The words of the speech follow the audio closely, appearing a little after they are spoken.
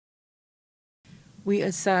We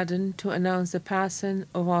are saddened to announce the passing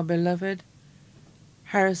of our beloved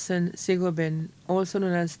Harryson Sigobin, also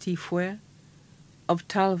known as Tifue, of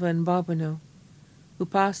Talvan, Barbano, who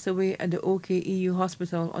passed away at the OKEU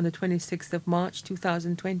Hospital on the 26th of March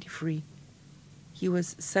 2023. He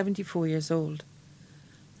was 74 years old.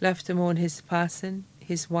 Left to mourn his passing,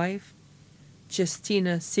 his wife,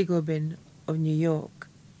 Justina Sigobin of New York,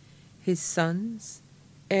 his sons,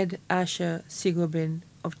 Ed Asher Sigobin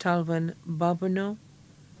of Talvan, Barbano,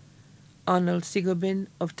 Arnold Sigobin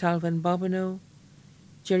of Talvan, Barbano,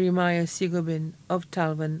 Jeremiah Sigobin of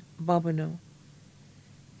Talvan, Barbano,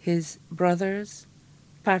 his brothers,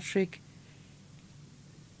 Patrick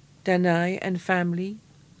Danai and family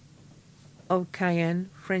of Cayenne,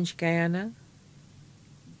 French Guiana,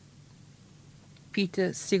 Peter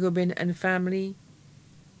Sigobin and family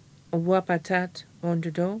of Wapatat,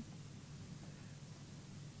 Mondodo,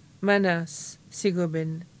 Manas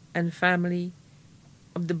Sigobin and family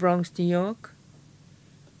of the Bronx, New York,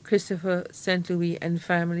 Christopher St. Louis and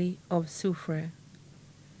family of Soufrière,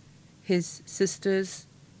 his sisters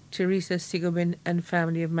Teresa Sigobin and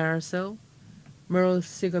family of Marisol, Merle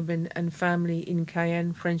Sigobin and family in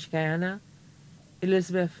Cayenne, French Guiana,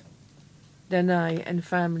 Elizabeth Danai and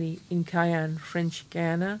family in Cayenne, French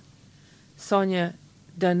Guiana, Sonia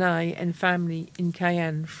Danai and family in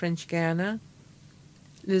Cayenne, French Guiana,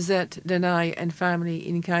 Lizette Danai and family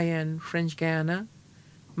in Cayenne, French Guiana,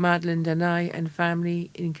 Madeleine Danai and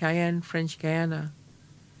family in Cayenne, French Guiana.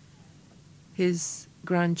 His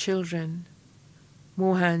grandchildren,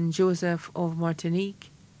 Mohan Joseph of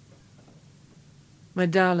Martinique,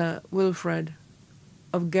 Madala Wilfred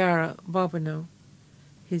of Gara, Barbano,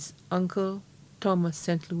 his uncle Thomas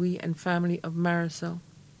St. Louis and family of Marisol,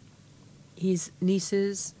 his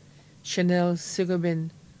nieces Chanel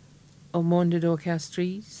Sigobin of Mondador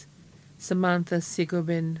Castries, Samantha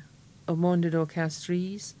Sigobin of Mondador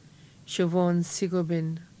Castries, Siobhan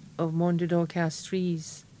Sigobin of Mondador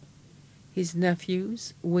Castries, his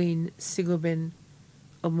nephews Wayne Sigobin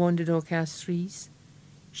of Mondador Castries,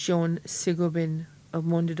 Sean Sigobin of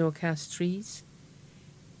Mondador Castries,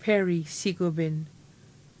 Perry Sigobin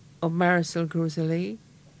of Marisol Groselet,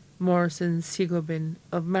 Morrison Sigobin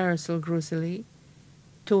of Marisol Groselet,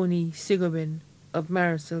 Tony Sigobin of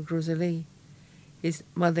Marisol Groselet, his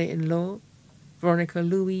mother-in-law, Veronica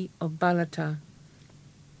Louis of Balata.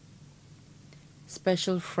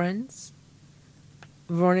 Special friends,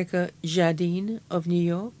 Veronica Jardine of New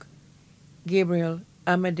York, Gabriel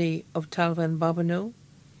Amadei of Talvan, Barbano,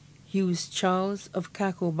 Hughes Charles of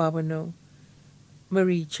Caco, Barbano,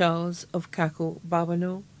 Marie Charles of Caco,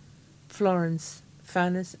 Barbano, Florence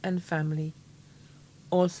Fannis and family.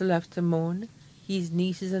 Also left to mourn his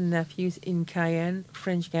nieces and nephews in Cayenne,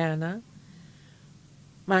 French Guiana,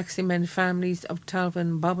 Maxim and families of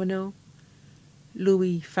Talvan, Barbano,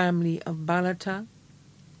 Louis family of Balata,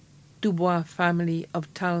 Dubois family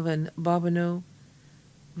of Talvan, Barbano,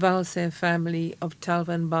 Valse family of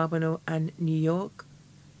Talvan, Barbano and New York,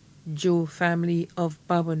 Joe family of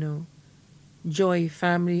Barbano, Joy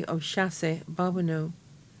family of Chasse, Barbano,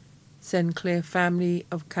 St. Clair family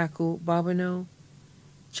of Caco, Barbano,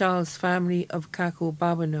 Charles family of Caco,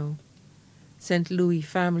 Barbano, St. Louis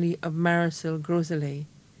family of Marisol Groselet,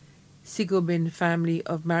 Sigobin family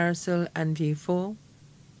of Marisol and Vieux-Fort,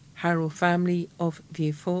 Harrow family of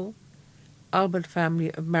Vieux-Fort, Albert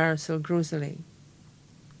family of Marisol Groselet.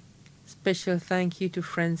 Special thank you to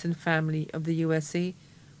friends and family of the USA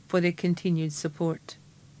for their continued support.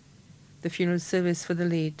 The funeral service for the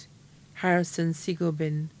late Harryson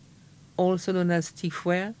Sigobin, also known as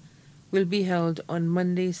Tifue, will be held on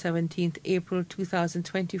Monday, 17th April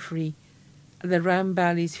 2023 at the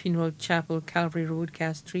Rambally's Funeral Chapel, Calvary Road,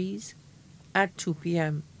 Castries, at 2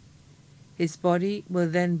 p.m. His body will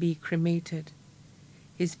then be cremated.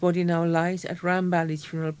 His body now lies at Rambally's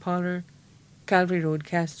Funeral Parlor, Calvary Road,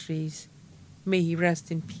 Castries. May he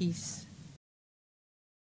rest in peace.